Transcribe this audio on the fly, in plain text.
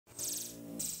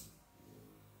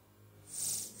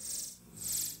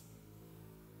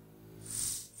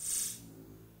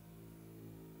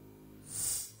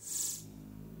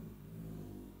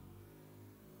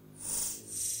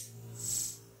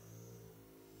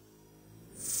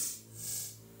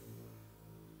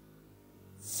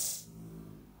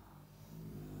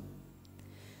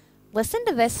Listen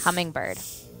to this hummingbird.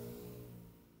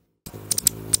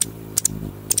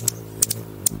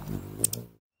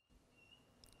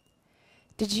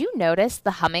 Did you notice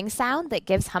the humming sound that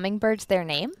gives hummingbirds their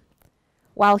name?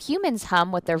 While humans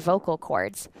hum with their vocal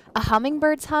cords, a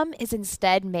hummingbird's hum is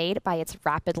instead made by its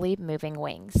rapidly moving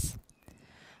wings.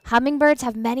 Hummingbirds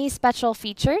have many special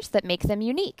features that make them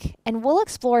unique, and we'll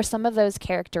explore some of those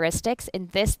characteristics in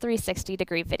this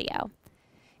 360-degree video.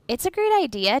 It's a great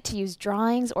idea to use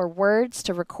drawings or words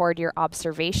to record your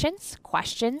observations,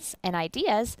 questions, and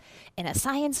ideas in a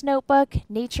science notebook,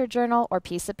 nature journal, or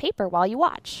piece of paper while you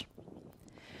watch.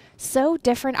 So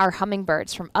different are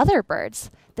hummingbirds from other birds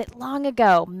that long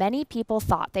ago many people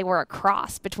thought they were a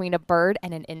cross between a bird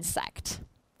and an insect.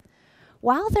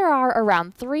 While there are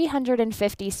around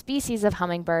 350 species of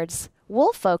hummingbirds,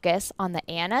 we'll focus on the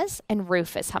Anna's and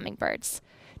Rufous hummingbirds,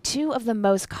 two of the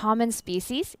most common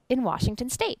species in Washington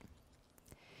state.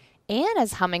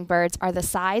 Anna's hummingbirds are the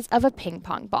size of a ping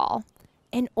pong ball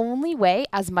and only weigh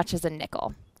as much as a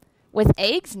nickel, with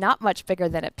eggs not much bigger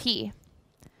than a pea.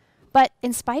 But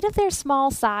in spite of their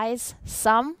small size,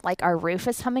 some, like our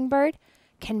Rufous hummingbird,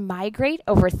 can migrate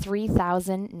over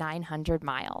 3,900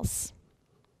 miles.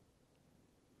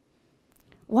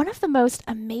 One of the most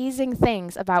amazing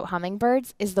things about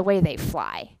hummingbirds is the way they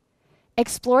fly.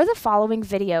 Explore the following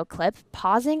video clip,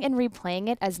 pausing and replaying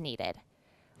it as needed.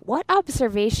 What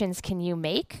observations can you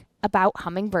make about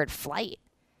hummingbird flight?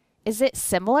 Is it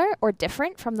similar or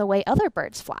different from the way other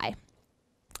birds fly?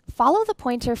 Follow the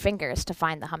pointer fingers to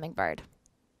find the hummingbird.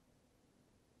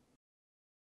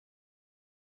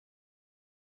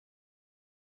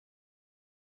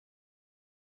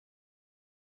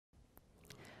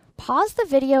 Pause the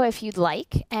video if you'd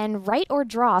like and write or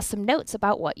draw some notes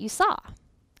about what you saw.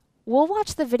 We'll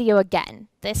watch the video again,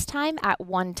 this time at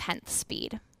 1/10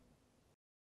 speed.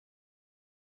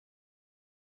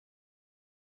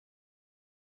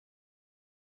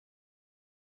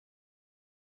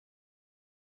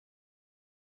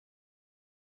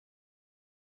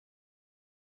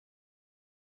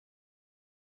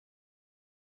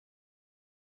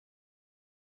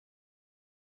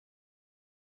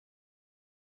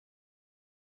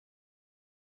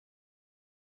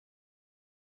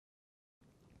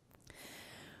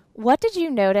 What did you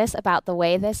notice about the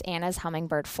way this Anna's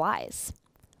hummingbird flies?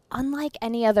 Unlike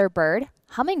any other bird,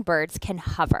 hummingbirds can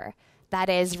hover, that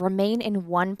is, remain in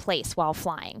one place while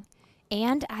flying.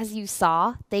 And as you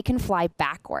saw, they can fly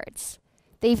backwards.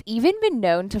 They've even been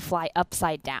known to fly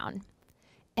upside down.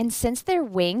 And since their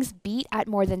wings beat at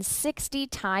more than 60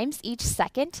 times each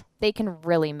second, they can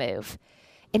really move.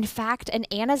 In fact, an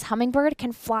Anna's hummingbird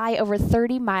can fly over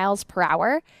 30 miles per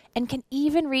hour and can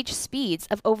even reach speeds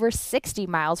of over 60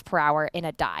 miles per hour in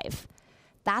a dive.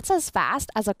 That's as fast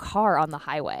as a car on the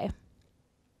highway.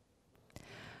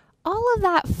 All of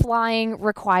that flying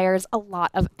requires a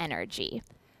lot of energy.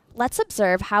 Let's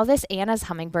observe how this Anna's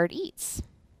hummingbird eats.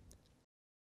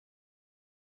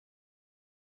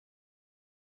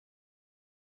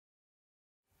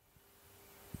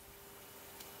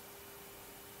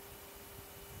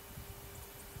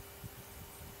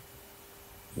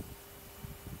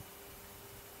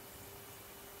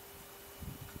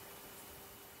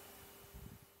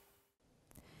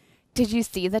 Did you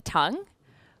see the tongue?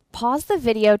 Pause the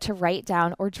video to write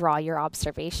down or draw your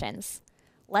observations.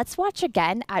 Let's watch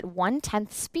again at 1/10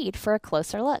 speed for a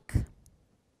closer look.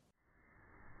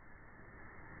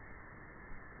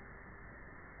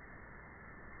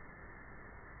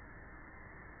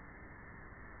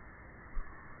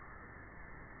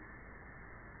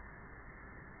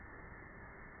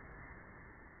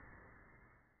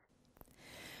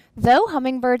 Though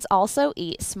hummingbirds also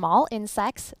eat small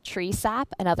insects, tree sap,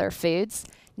 and other foods,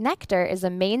 nectar is a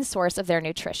main source of their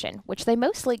nutrition, which they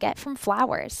mostly get from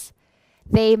flowers.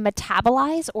 They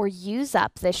metabolize or use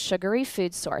up this sugary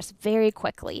food source very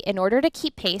quickly in order to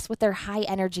keep pace with their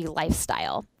high-energy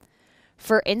lifestyle.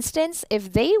 For instance,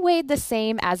 if they weighed the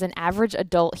same as an average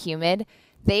adult human,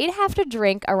 they'd have to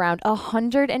drink around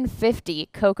 150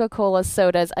 Coca-Cola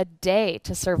sodas a day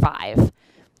to survive.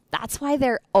 That's why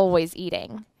they're always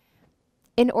eating.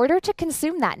 In order to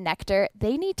consume that nectar,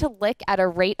 they need to lick at a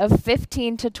rate of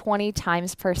 15 to 20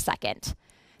 times per second.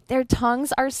 Their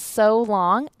tongues are so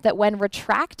long that when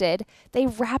retracted, they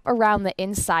wrap around the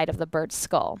inside of the bird's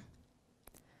skull.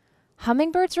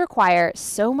 Hummingbirds require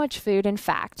so much food, in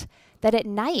fact, that at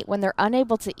night when they're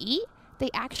unable to eat, they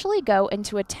actually go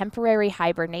into a temporary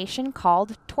hibernation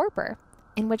called torpor,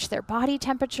 in which their body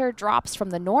temperature drops from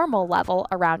the normal level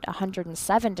around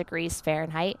 107 degrees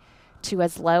Fahrenheit to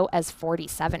as low as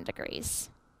 47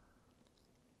 degrees.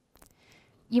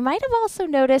 You might have also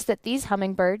noticed that these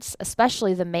hummingbirds,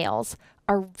 especially the males,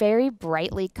 are very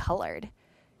brightly colored.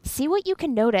 See what you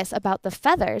can notice about the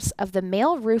feathers of the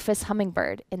male rufous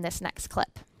hummingbird in this next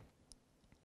clip.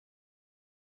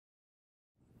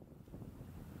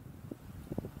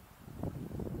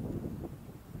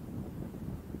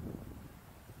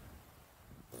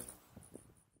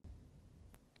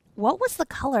 What was the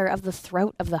color of the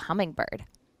throat of the hummingbird?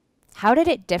 How did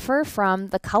it differ from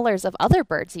the colors of other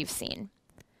birds you've seen?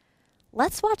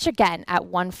 Let's watch again at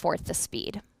 1/4 the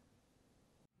speed.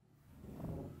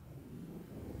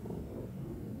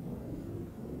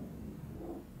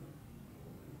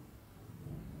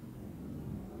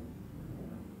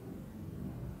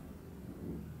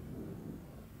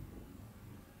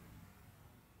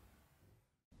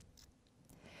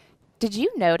 Did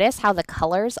you notice how the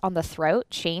colors on the throat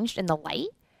changed in the light,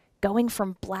 going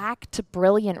from black to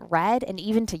brilliant red and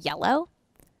even to yellow?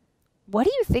 What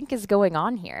do you think is going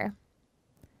on here?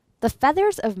 The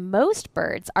feathers of most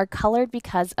birds are colored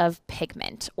because of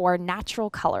pigment or natural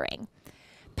coloring.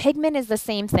 Pigment is the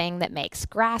same thing that makes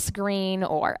grass green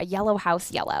or a yellow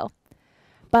house yellow.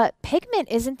 But pigment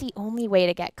isn't the only way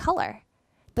to get color.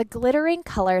 The glittering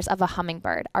colors of a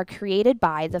hummingbird are created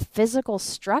by the physical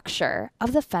structure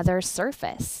of the feather's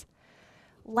surface.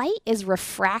 Light is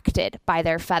refracted by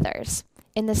their feathers.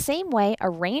 In the same way, a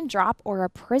raindrop or a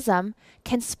prism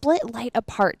can split light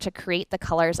apart to create the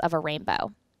colors of a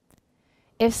rainbow.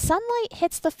 If sunlight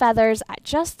hits the feathers at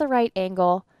just the right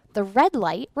angle, the red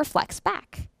light reflects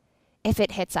back. If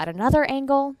it hits at another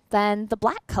angle, then the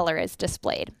black color is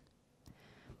displayed.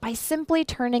 By simply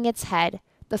turning its head,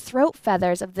 the throat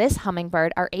feathers of this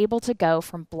hummingbird are able to go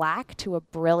from black to a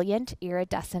brilliant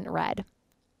iridescent red.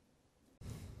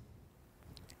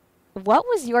 What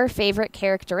was your favorite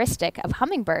characteristic of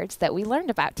hummingbirds that we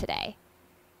learned about today?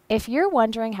 If you're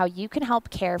wondering how you can help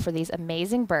care for these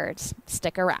amazing birds,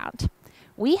 stick around.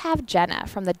 We have Jenna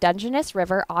from the Dungeness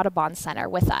River Audubon Center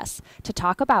with us to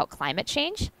talk about climate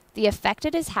change, the effect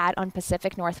it has had on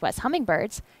Pacific Northwest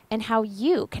hummingbirds, and how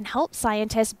you can help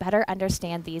scientists better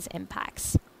understand these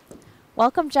impacts.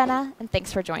 Welcome, Jenna, and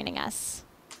thanks for joining us.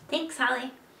 Thanks,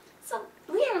 Holly. So,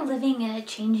 we are living in a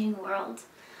changing world.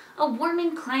 A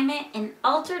warming climate and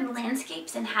altered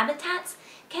landscapes and habitats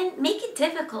can make it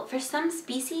difficult for some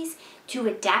species to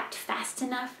adapt fast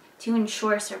enough to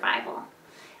ensure survival.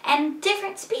 And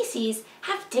different species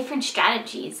have different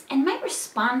strategies and might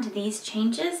respond to these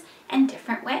changes in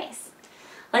different ways.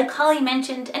 Like Holly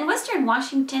mentioned, in Western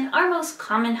Washington, our most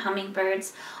common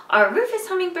hummingbirds are rufous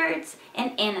hummingbirds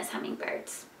and Anna's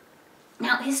hummingbirds.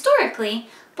 Now, historically,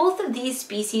 both of these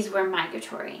species were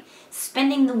migratory,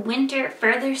 spending the winter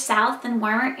further south in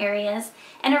warmer areas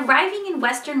and arriving in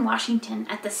Western Washington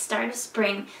at the start of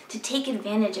spring to take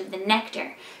advantage of the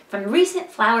nectar from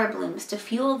recent flower blooms to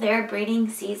fuel their breeding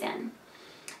season.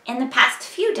 In the past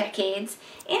few decades,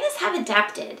 Annas have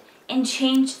adapted and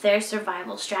changed their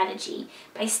survival strategy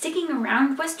by sticking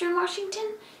around Western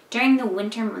Washington during the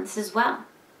winter months as well.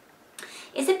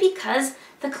 Is it because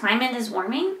the climate is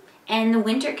warming and the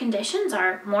winter conditions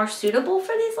are more suitable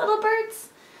for these little birds?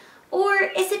 Or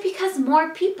is it because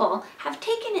more people have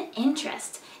taken an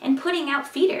interest in putting out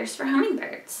feeders for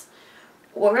hummingbirds?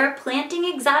 Or planting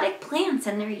exotic plants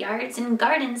in their yards and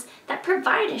gardens that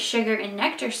provide a sugar and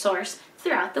nectar source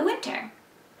throughout the winter?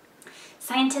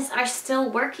 Scientists are still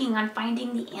working on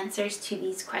finding the answers to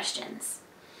these questions.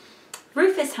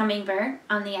 Rufous hummingbird,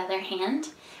 on the other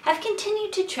hand, have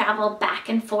continued to travel back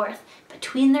and forth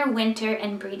between their winter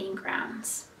and breeding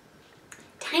grounds,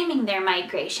 timing their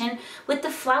migration with the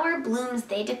flower blooms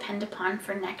they depend upon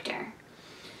for nectar.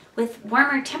 With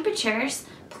warmer temperatures,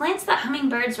 plants that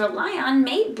hummingbirds rely on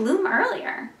may bloom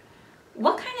earlier.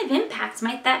 What kind of impacts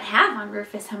might that have on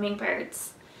rufous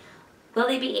hummingbirds? Will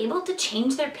they be able to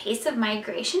change their pace of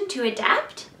migration to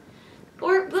adapt?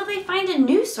 Or will they find a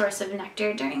new source of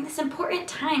nectar during this important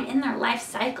time in their life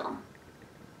cycle?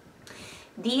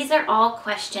 These are all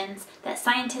questions that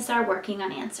scientists are working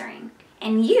on answering,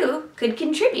 and you could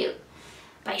contribute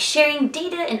by sharing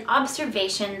data and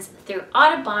observations through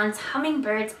Audubon's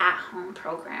Hummingbirds at Home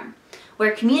program,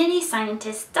 where community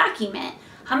scientists document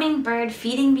hummingbird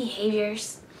feeding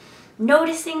behaviors,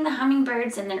 noticing the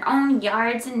hummingbirds in their own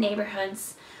yards and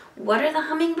neighborhoods. What are the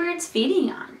hummingbirds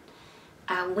feeding on?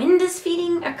 When does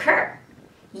feeding occur?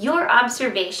 Your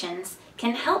observations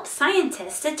can help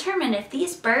scientists determine if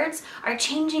these birds are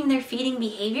changing their feeding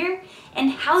behavior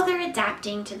and how they're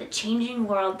adapting to the changing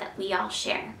world that we all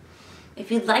share. If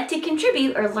you'd like to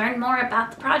contribute or learn more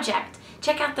about the project,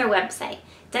 check out their website,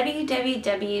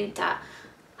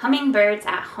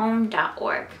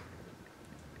 www.hummingbirdsAtHome.org.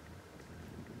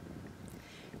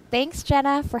 Thanks,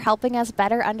 Jenna, for helping us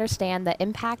better understand the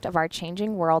impact of our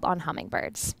changing world on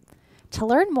hummingbirds. To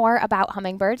learn more about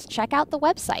hummingbirds, check out the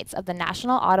websites of the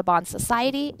National Audubon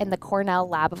Society and the Cornell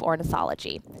Lab of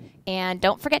Ornithology. And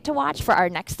don't forget to watch for our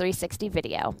next 360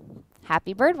 video.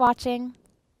 Happy bird watching!